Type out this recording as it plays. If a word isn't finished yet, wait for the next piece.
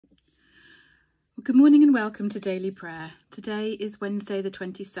Well, good morning and welcome to Daily Prayer. Today is Wednesday the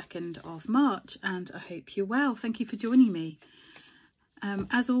 22nd of March and I hope you're well. Thank you for joining me.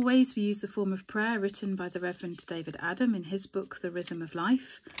 As always, we use the form of prayer written by the Reverend David Adam in his book The Rhythm of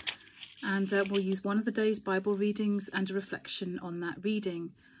Life, and we'll use one of the day's Bible readings and a reflection on that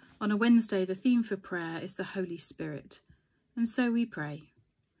reading. On a Wednesday, the theme for prayer is the Holy Spirit, and so we pray.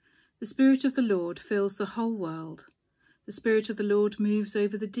 The Spirit of the Lord fills the whole world. The Spirit of the Lord moves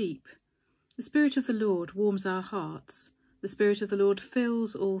over the deep. The Spirit of the Lord warms our hearts. The Spirit of the Lord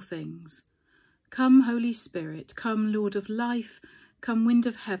fills all things. Come, Holy Spirit, come, Lord of life, come, wind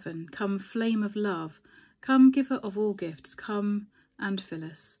of heaven, come, flame of love, come, giver of all gifts, come and fill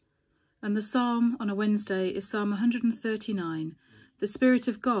us. And the psalm on a Wednesday is Psalm 139. The Spirit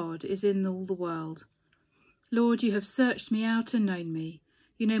of God is in all the world. Lord, you have searched me out and known me.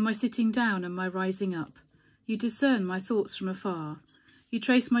 You know my sitting down and my rising up. You discern my thoughts from afar. You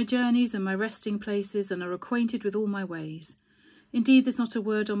trace my journeys and my resting places and are acquainted with all my ways. Indeed, there's not a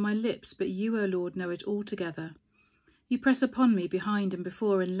word on my lips, but you, O Lord, know it altogether. You press upon me behind and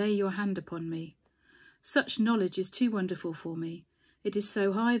before and lay your hand upon me. Such knowledge is too wonderful for me. It is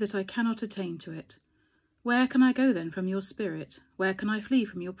so high that I cannot attain to it. Where can I go then from your spirit? Where can I flee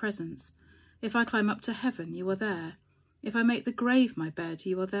from your presence? If I climb up to heaven, you are there. If I make the grave my bed,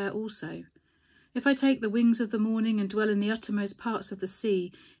 you are there also. If I take the wings of the morning and dwell in the uttermost parts of the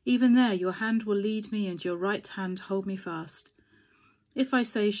sea, even there your hand will lead me and your right hand hold me fast. If I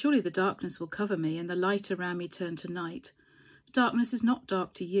say, surely the darkness will cover me and the light around me turn to night. Darkness is not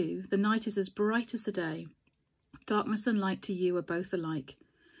dark to you, the night is as bright as the day. Darkness and light to you are both alike.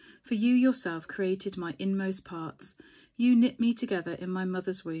 For you yourself created my inmost parts. You knit me together in my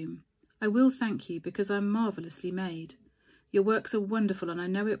mother's womb. I will thank you because I am marvellously made. Your works are wonderful and I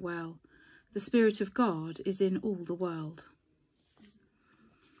know it well. The Spirit of God is in all the world.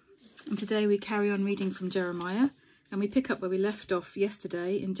 And today we carry on reading from Jeremiah, and we pick up where we left off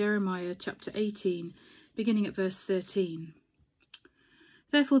yesterday in Jeremiah chapter 18, beginning at verse 13.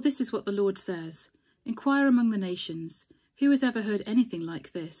 Therefore this is what the Lord says, inquire among the nations, who has ever heard anything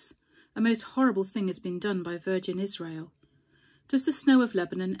like this? A most horrible thing has been done by virgin Israel. Does the snow of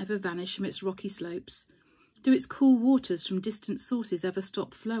Lebanon ever vanish from its rocky slopes? Do its cool waters from distant sources ever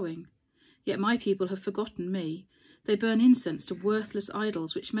stop flowing? Yet my people have forgotten me. They burn incense to worthless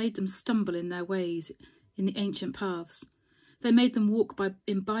idols, which made them stumble in their ways in the ancient paths. They made them walk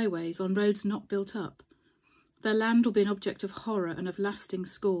in byways on roads not built up. Their land will be an object of horror and of lasting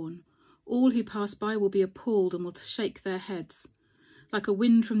scorn. All who pass by will be appalled and will shake their heads. Like a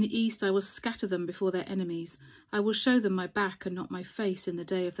wind from the east, I will scatter them before their enemies. I will show them my back and not my face in the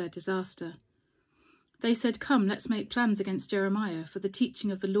day of their disaster. They said, come, let's make plans against Jeremiah, for the teaching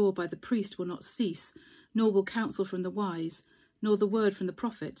of the law by the priest will not cease, nor will counsel from the wise, nor the word from the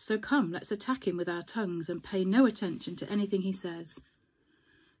prophet. So come, let's attack him with our tongues and pay no attention to anything he says.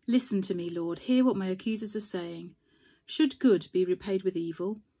 Listen to me, Lord, hear what my accusers are saying. Should good be repaid with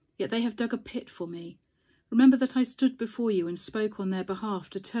evil? Yet they have dug a pit for me. Remember that I stood before you and spoke on their behalf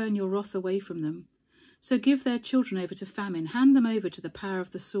to turn your wrath away from them. So give their children over to famine, hand them over to the power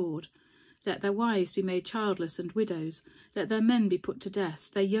of the sword. Let their wives be made childless and widows. Let their men be put to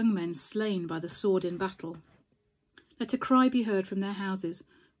death, their young men slain by the sword in battle. Let a cry be heard from their houses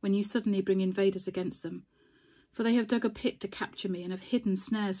when you suddenly bring invaders against them. For they have dug a pit to capture me and have hidden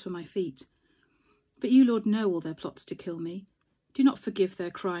snares for my feet. But you, Lord, know all their plots to kill me. Do not forgive their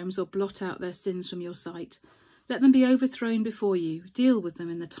crimes or blot out their sins from your sight. Let them be overthrown before you. Deal with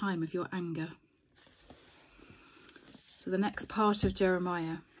them in the time of your anger. So the next part of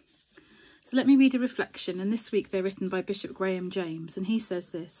Jeremiah. So let me read a reflection, and this week they're written by Bishop Graham James, and he says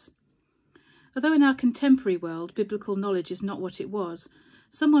this. Although in our contemporary world biblical knowledge is not what it was,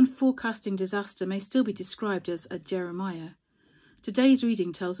 someone forecasting disaster may still be described as a Jeremiah. Today's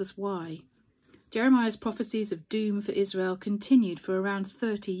reading tells us why. Jeremiah's prophecies of doom for Israel continued for around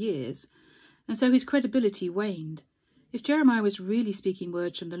 30 years, and so his credibility waned. If Jeremiah was really speaking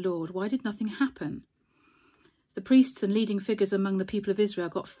words from the Lord, why did nothing happen? The priests and leading figures among the people of Israel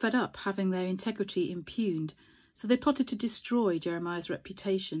got fed up having their integrity impugned, so they plotted to destroy Jeremiah's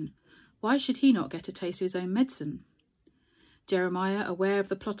reputation. Why should he not get a taste of his own medicine? Jeremiah, aware of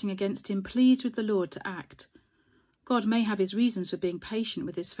the plotting against him, pleads with the Lord to act. God may have his reasons for being patient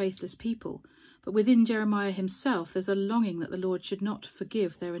with his faithless people, but within Jeremiah himself there's a longing that the Lord should not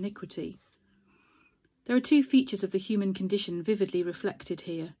forgive their iniquity. There are two features of the human condition vividly reflected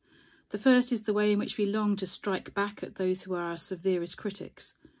here. The first is the way in which we long to strike back at those who are our severest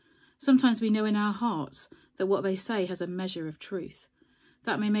critics. Sometimes we know in our hearts that what they say has a measure of truth.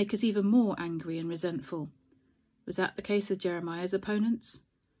 That may make us even more angry and resentful. Was that the case with Jeremiah's opponents?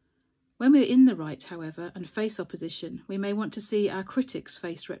 When we're in the right, however, and face opposition, we may want to see our critics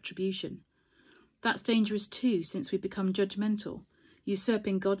face retribution. That's dangerous too, since we become judgmental,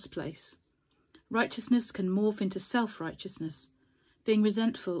 usurping God's place. Righteousness can morph into self-righteousness. Being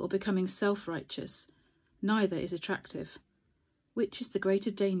resentful or becoming self-righteous, neither is attractive. Which is the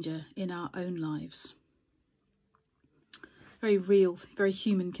greater danger in our own lives? Very real, very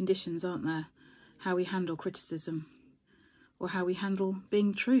human conditions, aren't there? How we handle criticism, or how we handle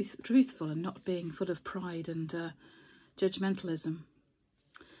being truthful and not being full of pride and judgmentalism.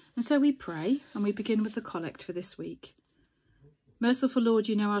 And so we pray, and we begin with the collect for this week. Merciful Lord,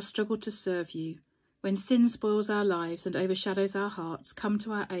 you know our struggle to serve you. When sin spoils our lives and overshadows our hearts, come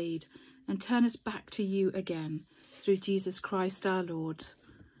to our aid and turn us back to you again, through Jesus Christ our Lord.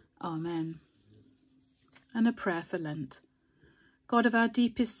 Amen. And a prayer for Lent. God of our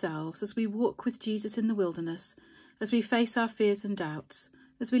deepest selves, as we walk with Jesus in the wilderness, as we face our fears and doubts,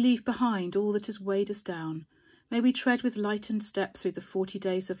 as we leave behind all that has weighed us down, may we tread with lightened step through the 40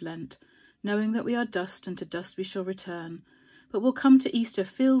 days of Lent, knowing that we are dust and to dust we shall return, but will come to Easter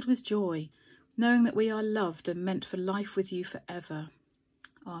filled with joy, knowing that we are loved and meant for life with you forever.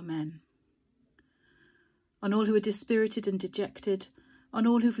 Amen. On all who are dispirited and dejected, on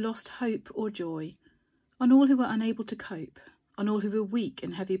all who've lost hope or joy, on all who are unable to cope, on all who are weak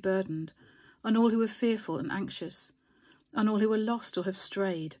and heavy burdened, on all who are fearful and anxious, on all who are lost or have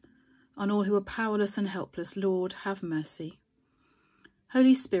strayed, on all who are powerless and helpless, Lord, have mercy.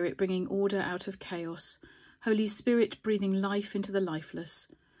 Holy Spirit, bringing order out of chaos, Holy Spirit, breathing life into the lifeless,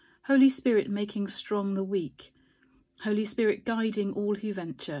 Holy Spirit, making strong the weak, Holy Spirit, guiding all who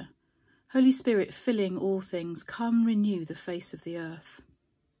venture, Holy Spirit, filling all things, come renew the face of the earth.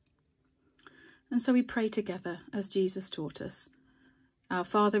 And so we pray together as Jesus taught us. Our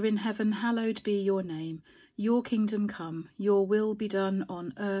Father in heaven, hallowed be your name. Your kingdom come, your will be done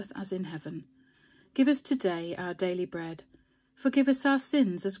on earth as in heaven. Give us today our daily bread. Forgive us our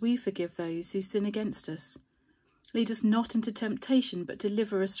sins as we forgive those who sin against us. Lead us not into temptation, but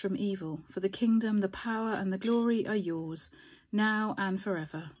deliver us from evil. For the kingdom, the power and the glory are yours, now and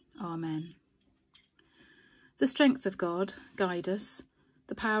forever. Amen. The strength of God, guide us.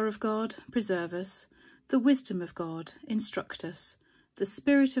 The power of God, preserve us. The wisdom of God, instruct us. The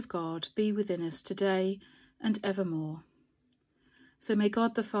Spirit of God be within us today and evermore. So may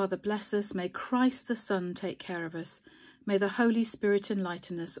God the Father bless us. May Christ the Son take care of us. May the Holy Spirit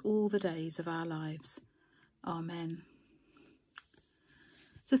enlighten us all the days of our lives. Amen.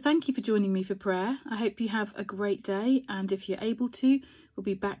 So thank you for joining me for prayer. I hope you have a great day, and if you're able to, we'll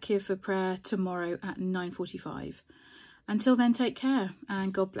be back here for prayer tomorrow at 9:45. Until then, take care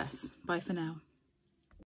and God bless. Bye for now.